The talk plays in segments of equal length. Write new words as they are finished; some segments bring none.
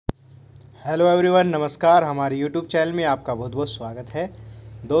Hello everyone, नमस्कार। हमारे YouTube channel में आपका बहुत बहुत स्वागत है।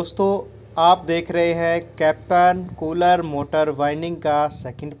 दोस्तों, आप देख रहे हैं कैप्टन कूलर मोटर वाइंडिंग का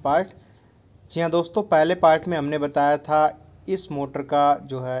सेकंड पार्ट। जी हाँ दोस्तों, पहले पार्ट में हमने बताया था इस मोटर का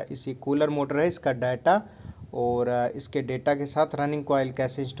जो है, इसी कूलर मोटर है, इसका डाटा और इसके डेटा के साथ रनिंग कॉइल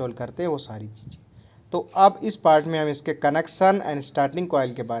कैसे इंस्टॉल करते हैं, वो सारी चीज़ें। तो अब इस पार्ट में हम इसके कनेक्शन एंड स्टार्टिंग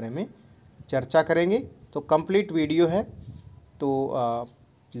कॉइल के बारे में चर्चा करेंगे। तो कंप्लीट वीडियो है, तो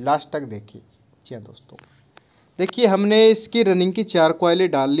लास्ट तक देखिए। जी हाँ दोस्तों, देखिए हमने इसकी रनिंग की 4 कॉइलें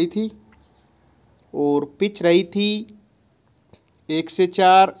डाल ली थी और पिच रही थी 1 से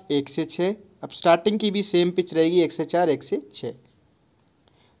 4, 1 से 6। अब स्टार्टिंग की भी सेम पिच रहेगी 1 से 4, 1 से 6।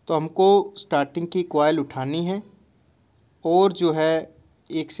 तो हमको स्टार्टिंग की कॉइल उठानी है और जो है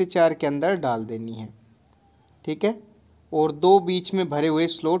 1 से 4 के अंदर डाल देनी है, ठीक है। और 2 बीच में भरे हुए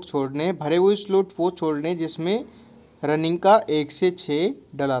स्लॉट छोड़ने हैं। भरे हुए स्लॉट वो छोड़ने हैं जिसमें रनिंग का 1 से 6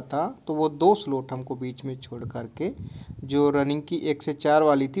 डला था, तो वो 2 स्लॉट हमको बीच में छोड़ करके जो रनिंग की 1 से 4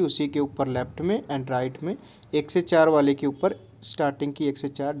 वाली थी उसी के ऊपर लेफ्ट में एंड राइट में 1 से 4 वाले के ऊपर स्टार्टिंग की 1 से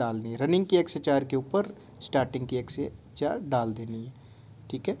 4 डालनी है। रनिंग की 1 से 4 के ऊपर स्टार्टिंग की 1 से 4 डाल देनी है,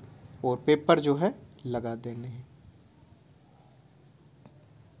 ठीक है। और पेपर जो है लगा देने हैं।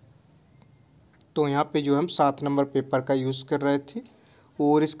 तो यहाँ पे जो हम 7 नंबर पेपर का यूज़ कर रहे थे।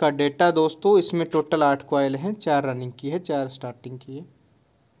 और इसका डेटा दोस्तों, इसमें टोटल 8 कॉइल हैं, 4 रनिंग की है, 4 स्टार्टिंग की है,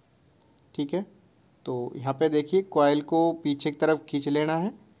 ठीक है। तो यहाँ पे देखिए कॉइल को पीछे की तरफ खींच लेना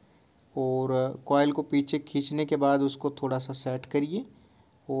है और कॉइल को पीछे खींचने के बाद उसको थोड़ा सा सेट करिए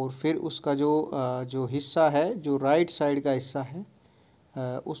और फिर उसका जो हिस्सा है, जो राइट साइड का हिस्सा है,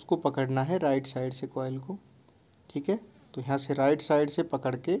 उसको पकड़ना है राइट साइड से कॉइल को, ठीक है। तो यहाँ से राइट साइड से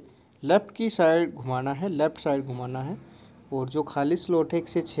पकड़ के लेफ़्ट की साइड घुमाना है, लेफ़्ट साइड घुमाना है और जो खाली स्लॉट है 1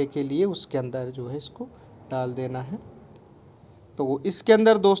 से 6 के लिए उसके अंदर जो है इसको डाल देना है। तो इसके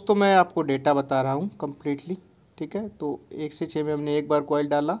अंदर दोस्तों मैं आपको डेटा बता रहा हूँ कम्प्लीटली, ठीक है। तो 1 से 6 में हमने एक बार कॉइल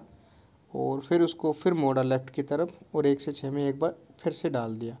डाला और फिर उसको फिर मोड़ा लेफ़्ट की तरफ और 1 से 6 में एक बार फिर से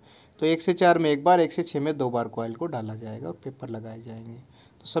डाल दिया। तो 1 से 4 में एक बार, 1 से 6 में 2 बार कॉइल को डाला जाएगा और पेपर लगाए जाएंगे।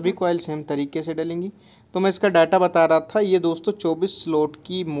 तो सभी कॉइल सेम तरीके से डलेंगी। तो मैं इसका डाटा बता रहा था। ये दोस्तों 24 स्लॉट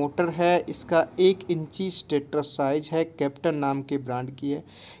की मोटर है। इसका 1 इंची स्टेटर साइज है, कैप्टन नाम के ब्रांड की है।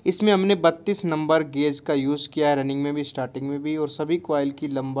 इसमें हमने 32 नंबर गेज का यूज़ किया है, रनिंग में भी स्टार्टिंग में भी। और सभी कॉइल की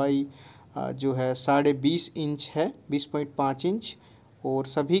लंबाई जो है 20.5 इंच है, 20.5 इंच। और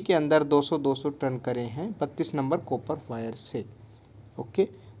सभी के अंदर 200-200 टर्न करे हैं 32 नंबर कॉपर वायर से, ओके।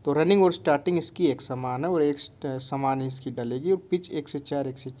 तो रनिंग और स्टार्टिंग इसकी एक समान है और एक समान इसकी डलेगी। और पिच 1 से 4,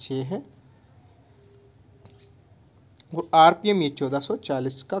 1 से 6 है और आरपीएम ये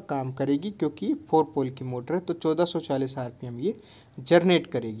 1440 का काम करेगी क्योंकि 4 पोल की मोटर है, तो 1440 आरपीएम ये जनरेट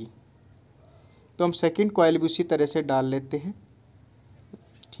करेगी। तो हम सेकंड कॉइल भी उसी तरह से डाल लेते हैं,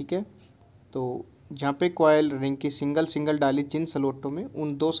 ठीक है। तो जहाँ पे कॉइल रिंग की सिंगल डाली जिन स्लॉटों में,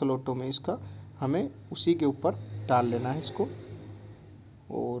 उन 2 स्लॉटों में इसका हमें उसी के ऊपर डाल लेना है इसको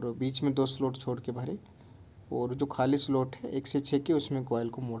और बीच में 2 स्लॉट छोड़ के भरे। और जो खाली स्लॉट है 1 से 6 के, उसमें कॉइल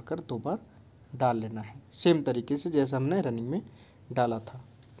को मोड़कर 2 बार डाल लेना है, सेम तरीके से जैसा हमने रनिंग में डाला था।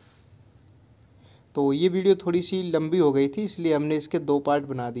 तो ये वीडियो थोड़ी सी लंबी हो गई थी, इसलिए हमने इसके 2 पार्ट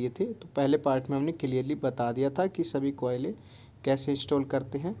बना दिए थे। तो पहले पार्ट में हमने क्लियरली बता दिया था कि सभी कॉइलें कैसे इंस्टॉल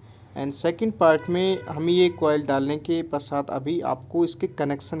करते हैं। एंड सेकंड पार्ट में हम ये कॉइल डालने के पश्चात अभी आपको इसके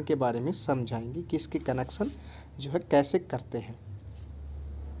कनेक्शन के बारे में समझाएंगे कि इसके कनेक्शन जो है कैसे करते हैं।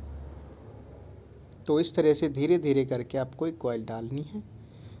 तो इस तरह से धीरे धीरे करके आपको एक कॉइल डालनी है।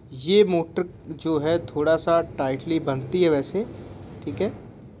 ये मोटर जो है थोड़ा सा टाइटली बनती है वैसे, ठीक है।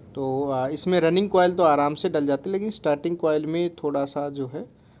 तो इसमें रनिंग कॉइल तो आराम से डल जाती है, लेकिन स्टार्टिंग कॉइल में थोड़ा सा जो है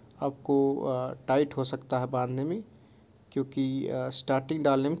आपको टाइट हो सकता है बांधने में, क्योंकि स्टार्टिंग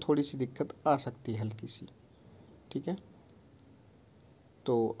डालने में थोड़ी सी दिक्कत आ सकती है हल्की सी, ठीक है।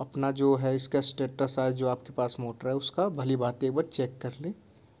 तो अपना जो है इसका स्टेटस साइज जो आपके पास मोटर है उसका भली बात एक बार चेक कर लें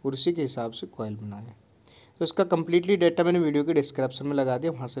और उसी के हिसाब से कॉइल बनाएं। तो इसका कम्प्लीटली डेटा मैंने वीडियो के डिस्क्रिप्शन में लगा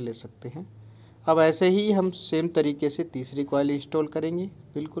दिया, वहाँ से ले सकते हैं। अब ऐसे ही हम सेम तरीके से तीसरी कॉइल इंस्टॉल करेंगे,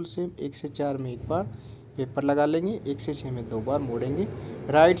 बिल्कुल सेम। 1 से 4 में एक बार पेपर लगा लेंगे, 1 से 6 में 2 बार मोड़ेंगे,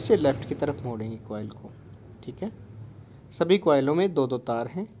 राइट से लेफ़्ट की तरफ मोड़ेंगे कॉइल को, ठीक है। सभी कॉइलों में 2-2 तार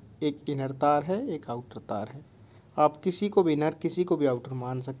हैं, एक इनर तार है, एक आउटर तार है। आप किसी को भी इनर, किसी को भी आउटर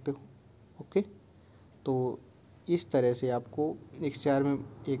मान सकते हो, ओके। तो इस तरह से आपको 1 से 4 में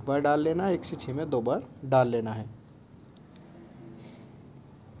एक बार डाल लेना है, 1 से 6 में 2 बार डाल लेना है,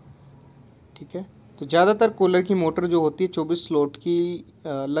 ठीक है। तो ज़्यादातर कूलर की मोटर जो होती है 24 स्लॉट की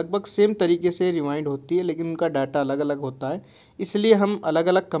लगभग सेम तरीके से रिवाइंड होती है, लेकिन उनका डाटा अलग अलग होता है। इसलिए हम अलग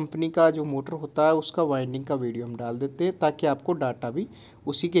अलग कंपनी का जो मोटर होता है उसका वाइंडिंग का वीडियो हम डाल देते हैं, ताकि आपको डाटा भी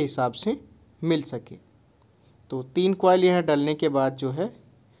उसी के हिसाब से मिल सके। तो 3 कॉइल यहाँ डालने के बाद जो है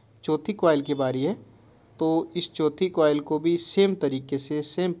चौथी कॉइल की बारी है। तो इस चौथी कॉइल को भी सेम तरीके से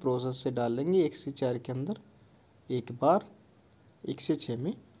सेम प्रोसेस से डाल लेंगे। 1 से 4 के अंदर 1 बार, 1 से 6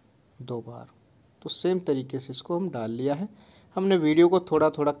 में 2 बार। तो सेम तरीके से इसको हम डाल लिया है। हमने वीडियो को थोड़ा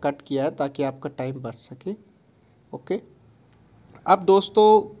थोड़ा कट किया है ताकि आपका टाइम बच सके। ओके, अब दोस्तों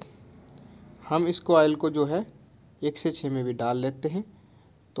हम इस कॉइल को जो है 1 से 6 में भी डाल लेते हैं।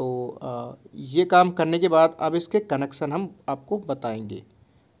 तो ये काम करने के बाद अब इसके कनेक्शन हम आपको बताएंगे।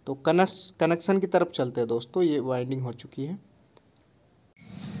 तो कनेक्शन की तरफ चलते हैं दोस्तों। ये वाइंडिंग हो चुकी है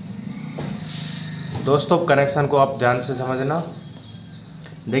दोस्तों, कनेक्शन को आप ध्यान से समझना।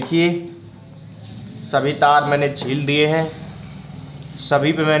 देखिए, सभी तार मैंने छील दिए हैं,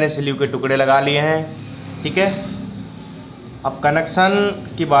 सभी पे मैंने स्लीव के टुकड़े लगा लिए हैं। ठीक है, अब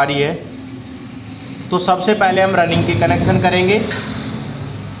कनेक्शन की बारी है। तो सबसे पहले हम रनिंग की कनेक्शन करेंगे।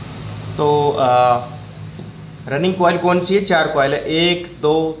 तो रनिंग कॉइल कौन सी है? 4 कॉइल है, 1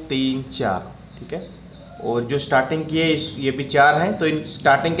 2 3 4। ठीक है, और जो स्टार्टिंग की है ये भी 4 हैं। तो इन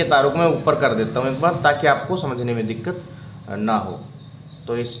स्टार्टिंग के तारों को मैं ऊपर कर देता हूँ एक बार, ताकि आपको समझने में दिक्कत ना हो।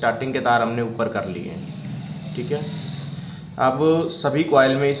 तो इस स्टार्टिंग के तार हमने ऊपर कर लिए हैं। ठीक है, अब सभी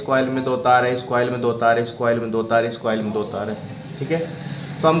कॉइल में, इस कॉइल में 2 तार है, इस कॉइल में 2 तार है, इस कॉइल में 2 तार है, इस कॉइल में 2 तार है। ठीक है,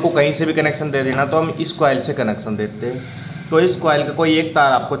 तो हमको कहीं से भी कनेक्शन दे देना, तो हम इस कॉइल से कनेक्शन देते हैं। तो इस कॉइल का कोई एक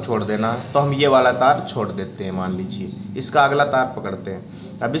तार आपको छोड़ देना, तो हम ये वाला तार छोड़ देते हैं। मान लीजिए इसका अगला तार पकड़ते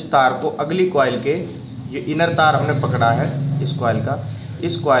हैं। अब इस तार को अगली कॉइल के, ये इनर तार हमने पकड़ा है इस कॉइल का,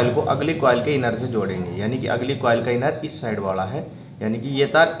 इस कॉइल को अगली कॉइल के इनर से जोड़ेंगे। यानी कि अगली कॉइल का इनर इस साइड वाला है, यानी कि ये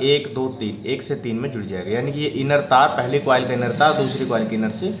तार 1 2 3, 1 से 3 में जुड़ जाएगा। यानी कि ये इनर तार, पहली कॉइल का इनर तार दूसरी कॉइल के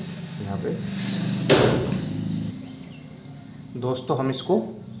इनर से यहाँ पे दोस्तों हम इसको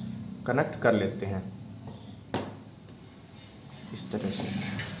कनेक्ट कर लेते हैं इस तरह से।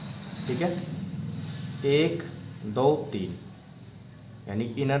 ठीक है, 1 2 3,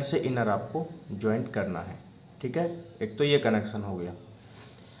 यानी इनर से इनर आपको ज्वाइंट करना है। ठीक है, एक तो ये कनेक्शन हो गया।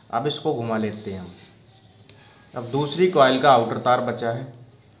 अब इसको घुमा लेते हैं हम। अब दूसरी कॉइल का आउटर तार बचा है,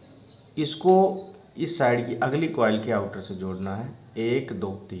 इसको इस साइड की अगली कॉइल के आउटर से जोड़ना है। 1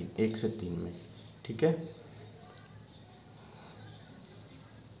 2 3, 1 से 3 में। ठीक है,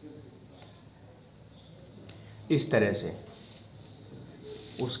 इस तरह से।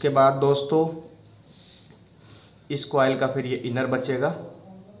 उसके बाद दोस्तों इस कॉइल का फिर ये इनर बचेगा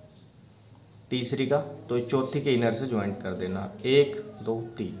तीसरी का, तो चौथी के इनर से ज्वाइंट कर देना। 1 2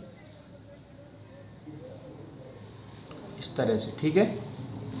 3 इस तरह से। ठीक है,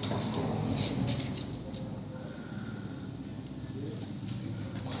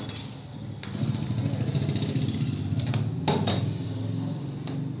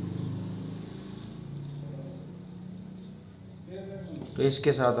 तो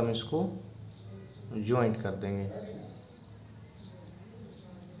इसके साथ हम इसको ज्वाइंट कर देंगे।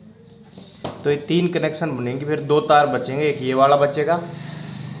 तो ये 3 कनेक्शन बनेंगे, फिर 2 तार बचेंगे, एक ये वाला बचेगा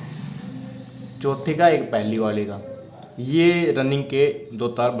चौथी का, एक पहली वाली का। ये रनिंग के 2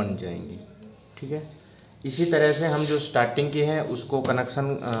 तार बन जाएंगे। ठीक है, इसी तरह से हम जो स्टार्टिंग की है उसको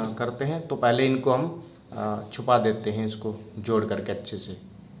कनेक्शन करते हैं। तो पहले इनको हम छुपा देते हैं, इसको जोड़ करके अच्छे से।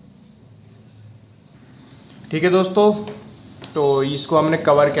 ठीक है दोस्तों, तो इसको हमने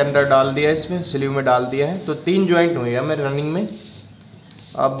कवर के अंदर डाल दिया है, इसमें स्लीव में डाल दिया है। तो 3 ज्वाइंट हुए हैं मेरे रनिंग में।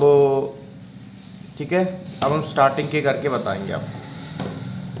 अब ठीक है, अब हम स्टार्टिंग के करके बताएंगे आपको।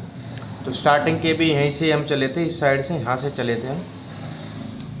 तो स्टार्टिंग के भी यहीं से हम चले थे, इस साइड से यहाँ से चले थे हम।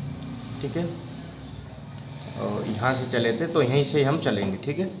 ठीक है, और यहाँ से चले थे, तो यहीं से हम चलेंगे।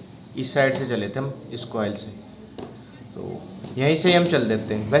 ठीक है, इस साइड से चले थे हम इस कॉइल से, तो यहीं से हम चल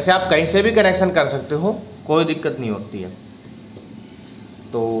देते हैं। वैसे आप कहीं से भी कनेक्शन कर सकते हो, कोई दिक्कत नहीं होती है।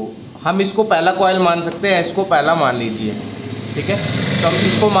 तो हम इसको पहला कॉइल मान सकते हैं, इसको पहला मान लीजिए। ठीक है, तो हम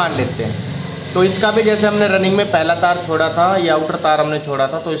इसको मान लेते हैं। तो इसका भी जैसे हमने रनिंग में पहला तार छोड़ा था, या आउटर तार हमने छोड़ा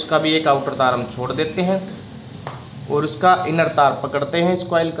था, तो इसका भी एक आउटर तार हम छोड़ देते हैं और उसका इनर तार पकड़ते हैं इस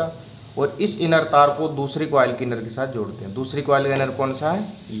कॉइल का, और इस इनर तार को दूसरी कॉइल के इनर के साथ जोड़ते हैं। दूसरी कॉइल का इनर कौन सा है?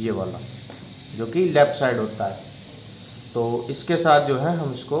 ये वाला, जो कि लेफ्ट साइड होता है। तो इसके साथ जो है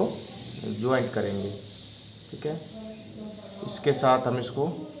हम इसको ज्वाइंट करेंगे। ठीक है, इसके साथ हम इसको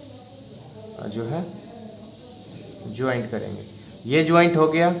जो है ज्वाइंट करेंगे। ये ज्वाइंट हो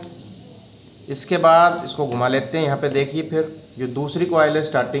गया। इसके बाद इसको घुमा लेते हैं। यहाँ पे देखिए, फिर जो दूसरी कॉइल है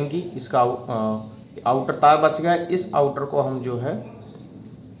स्टार्टिंग की, इसका आउटर तार बच गया। इस आउटर को हम जो है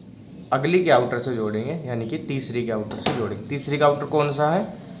अगली के आउटर से जोड़ेंगे, यानी कि तीसरी के आउटर से जोड़ेंगे। तीसरी का आउटर कौन सा है?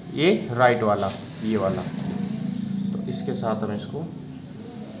 ये राइट वाला, ये वाला। तो इसके साथ हम इसको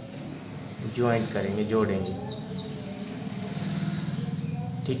ज्वाइंट करेंगे, जोड़ेंगे,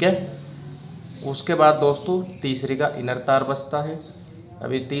 ठीक है। उसके बाद दोस्तों तीसरी का इनर तार बचता है।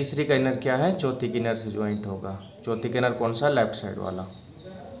 अभी तीसरी का इनर क्या है? चौथी के इनर से ज्वाइंट होगा। चौथी का इनर कौन सा? लेफ्ट साइड वाला।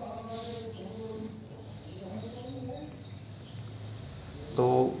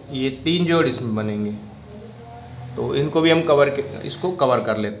 तो ये 3 जोड़ इसमें बनेंगे। तो इनको भी हम इसको कवर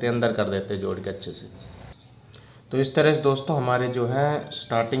कर लेते हैं, अंदर कर देते हैं जोड़ के अच्छे से। तो इस तरह से दोस्तों हमारे जो है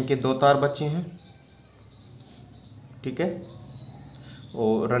स्टार्टिंग के 2 तार बचे हैं, ठीक है,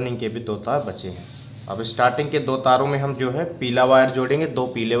 और रनिंग के भी 2 तार बचे हैं। अब स्टार्टिंग के 2 तारों में हम जो है पीला वायर जोड़ेंगे, 2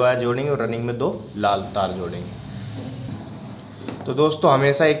 पीले वायर जोड़ेंगे और रनिंग में 2 लाल तार जोड़ेंगे। तो दोस्तों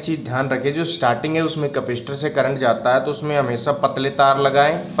हमेशा एक चीज़ ध्यान रखें, जो स्टार्टिंग है उसमें कैपेसिटर से करंट जाता है तो उसमें हमेशा पतले तार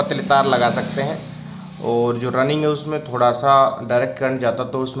लगाएं, पतले तार लगा सकते हैं। और जो रनिंग है उसमें थोड़ा सा डायरेक्ट करंट जाता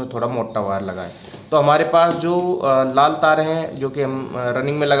तो उसमें थोड़ा मोटा वायर लगाएं। तो हमारे पास जो लाल तार हैं जो कि हम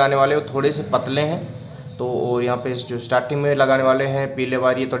रनिंग में लगाने वाले वो थोड़े से पतले हैं। तो और यहाँ पे जो स्टार्टिंग में लगाने वाले हैं पीले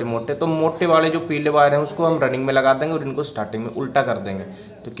वायर ये थोड़े मोटे, तो मोटे वाले जो पीले वायर हैं उसको हम रनिंग में लगा देंगे और इनको स्टार्टिंग में उल्टा कर देंगे।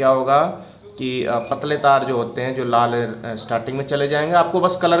 तो क्या होगा कि पतले तार जो होते हैं जो लाल स्टार्टिंग में चले जाएंगे। आपको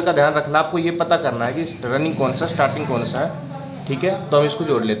बस कलर का ध्यान रखना, आपको ये पता करना है कि रनिंग कौन सा स्टार्टिंग कौन सा है, ठीक है। तो हम इसको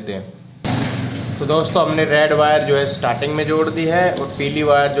जोड़ लेते हैं। तो दोस्तों हमने रेड वायर जो है स्टार्टिंग में जोड़ दी है और पीली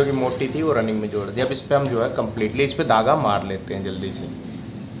वायर जो कि मोटी थी वो रनिंग में जोड़ दी। अब इस पर हम जो है कम्प्लीटली इस पर धागा मार लेते हैं जल्दी से।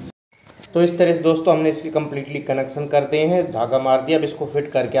 तो इस तरह से दोस्तों हमने इसकी कम्प्लीटली कनेक्शन कर दिए हैं, धागा मार दिया। अब इसको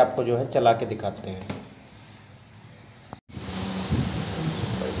फिट करके आपको जो है चला के दिखाते हैं।